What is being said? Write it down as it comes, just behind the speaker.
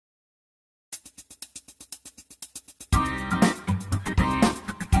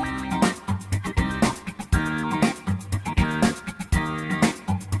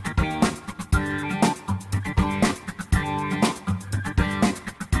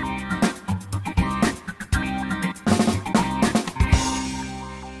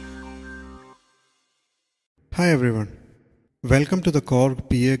Hi everyone, welcome to the Korg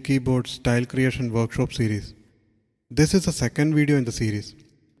PA keyboard style creation workshop series. This is the second video in the series.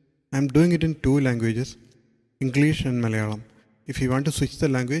 I am doing it in two languages, English and Malayalam. If you want to switch the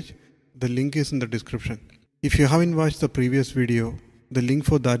language, the link is in the description. If you haven't watched the previous video, the link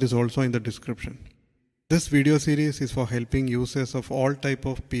for that is also in the description. This video series is for helping users of all type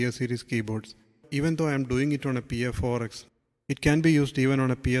of PA series keyboards. Even though I am doing it on a PA 4X, it can be used even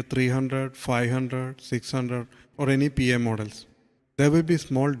on a PA 300, 500, 600 or any PA models. There will be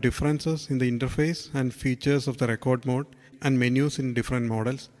small differences in the interface and features of the record mode and menus in different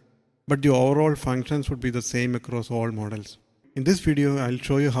models, but the overall functions would be the same across all models. In this video, I'll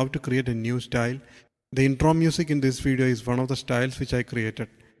show you how to create a new style. The intro music in this video is one of the styles which I created.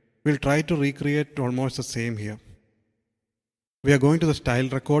 We'll try to recreate almost the same here. We are going to the style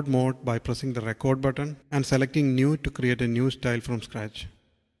record mode by pressing the record button and selecting new to create a new style from scratch.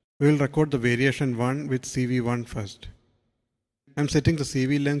 We will record the variation 1 with CV1 first. I am setting the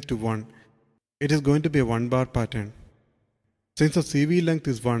CV length to 1. It is going to be a 1 bar pattern. Since the CV length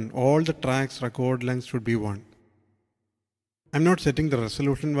is 1, all the tracks record length should be 1. I am not setting the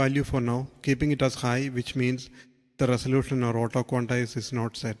resolution value for now, keeping it as high, which means the resolution or auto quantize is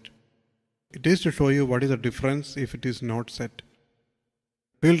not set. It is to show you what is the difference if it is not set.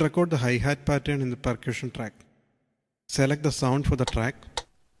 We will record the hi-hat pattern in the percussion track. Select the sound for the track,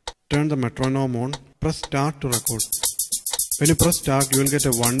 turn the metronome on, press start to record. When you press start, you will get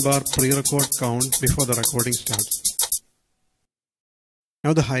a 1 bar pre-record count before the recording starts.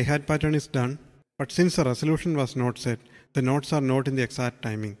 Now the hi-hat pattern is done, but since the resolution was not set, the notes are not in the exact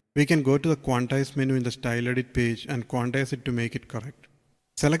timing. We can go to the quantize menu in the style edit page and quantize it to make it correct.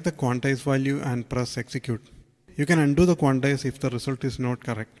 Select the quantize value and press execute. You can undo the quantize if the result is not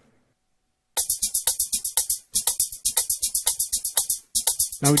correct.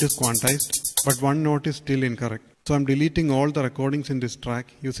 Now it is quantized, but one note is still incorrect. So I am deleting all the recordings in this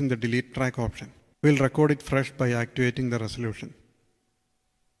track using the delete track option. We will record it fresh by activating the resolution.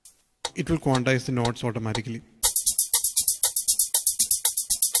 It will quantize the notes automatically.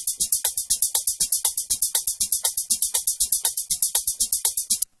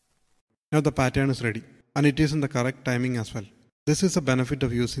 Now the pattern is ready, and it is in the correct timing as well. This is a benefit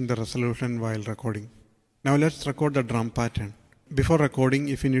of using the resolution while recording. Now let's record the drum pattern. Before recording,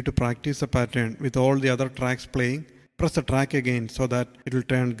 if you need to practice the pattern with all the other tracks playing, press the track again so that it will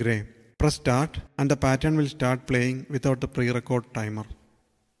turn grey. Press start and the pattern will start playing without the pre-record timer.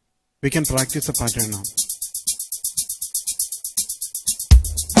 We can practice the pattern now.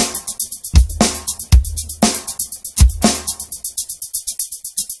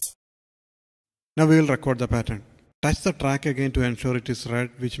 Now we will record the pattern. Touch the track again to ensure it is red,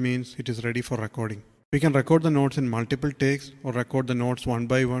 which means it is ready for recording. We can record the notes in multiple takes or record the notes one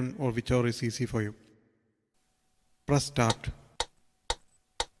by one, or whichever is easy for you. Press start.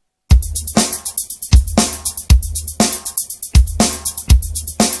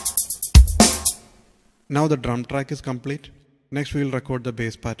 Now the drum track is complete. Next we will record the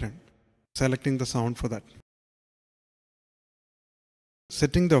bass pattern, selecting the sound for that.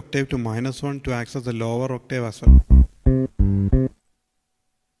 Setting the octave to -1 to access the lower octave as well.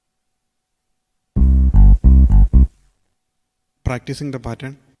 Practicing the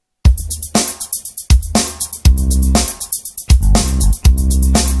pattern.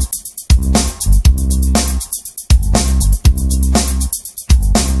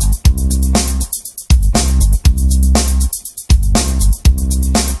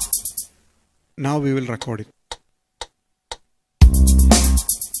 Now we will record it.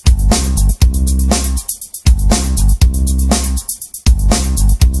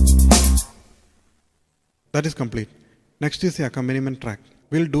 That is complete. Next is the accompaniment track.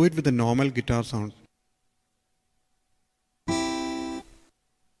 We'll do it with the normal guitar sound.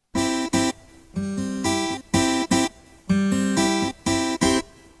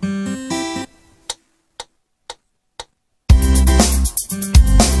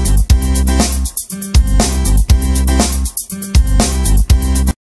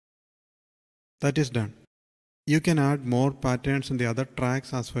 That is done. You can add more patterns in the other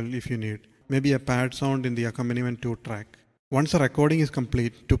tracks as well if you need. Maybe a pad sound in the accompaniment 2 track. Once the recording is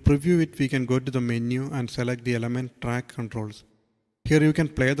complete, to preview it we can go to the menu and select the element track controls. Here you can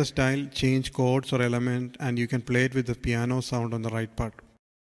play the style, change chords or element, and you can play it with the piano sound on the right part.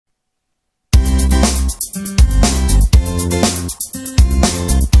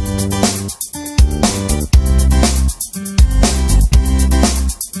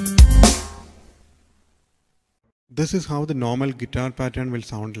 This is how the normal guitar pattern will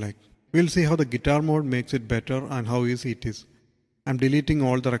sound like. We'll see how the guitar mode makes it better and how easy it is. I'm deleting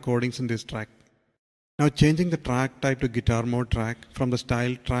all the recordings in this track. Now changing the track type to guitar mode track from the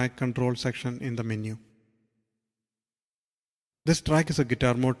style track control section in the menu. This track is a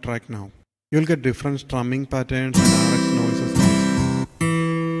guitar mode track now. You'll get different strumming patterns and RX noises.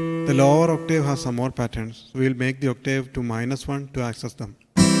 The lower octave has some more patterns, so we'll make the octave to -1 to access them.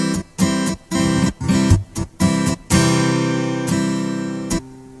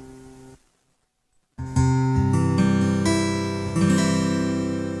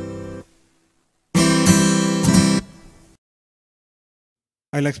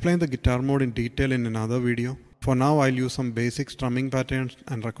 I'll explain the guitar mode in detail in another video. For now, I'll use some basic strumming patterns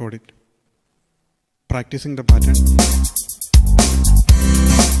and record it. Practicing the pattern.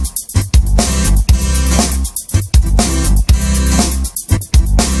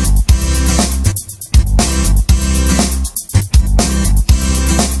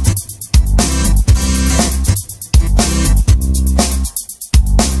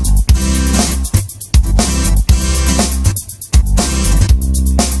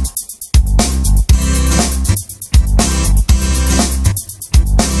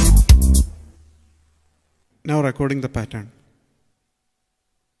 Now recording the pattern.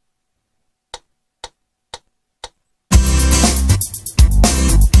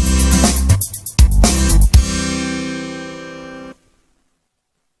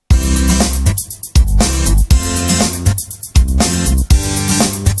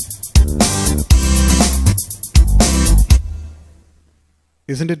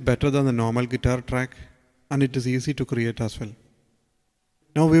 Isn't it better than the normal guitar track? And it is easy to create as well.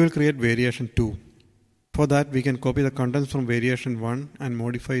 Now we will create variation 2. For that, we can copy the contents from variation 1 and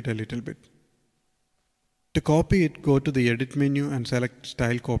modify it a little bit. To copy it, go to the edit menu and select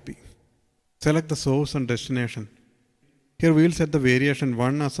style copy. Select the source and destination. Here we will set the variation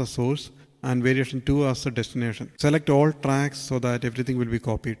 1 as a source and variation 2 as a destination. Select all tracks so that everything will be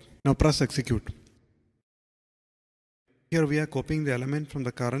copied. Now press execute. Here we are copying the element from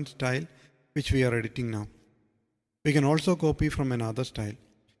the current style which we are editing now. We can also copy from another style.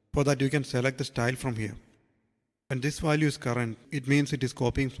 For that, you can select the style from here. When this value is current, it means it is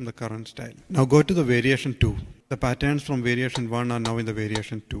copying from the current style. Now go to the variation 2. The patterns from variation 1 are now in the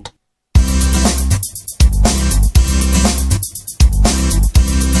variation 2.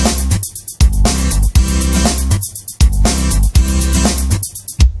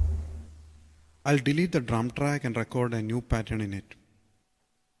 I'll delete the drum track and record a new pattern in it.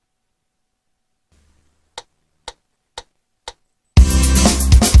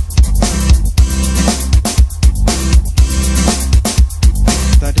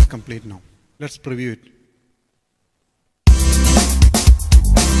 That is complete now. Let's preview it.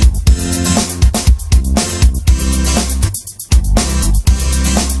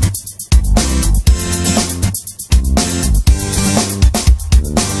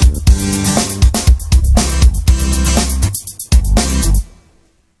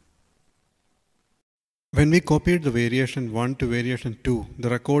 When we copied the variation 1 to variation 2, the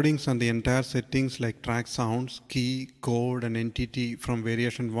recordings and the entire settings like track sounds, key, chord and entity from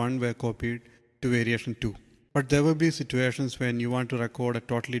variation 1 were copied to variation 2. But there will be situations when you want to record a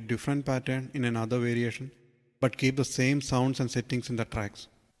totally different pattern in another variation, but keep the same sounds and settings in the tracks.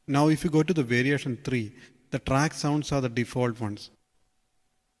 Now if you go to the variation 3, the track sounds are the default ones.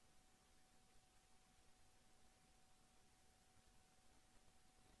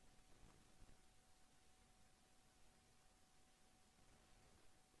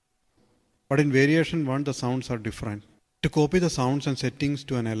 But in variation 1, the sounds are different. To copy the sounds and settings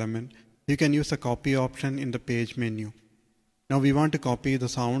to an element, you can use the copy option in the page menu. Now we want to copy the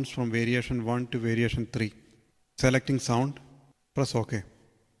sounds from variation 1 to variation 3. Selecting sound, press OK.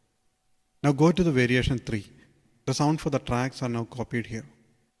 Now go to the variation 3. The sound for the tracks are now copied here.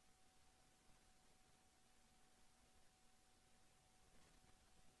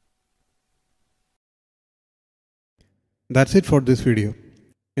 That's it for this video.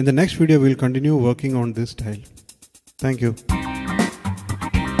 In the next video, we'll continue working on this style. Thank you.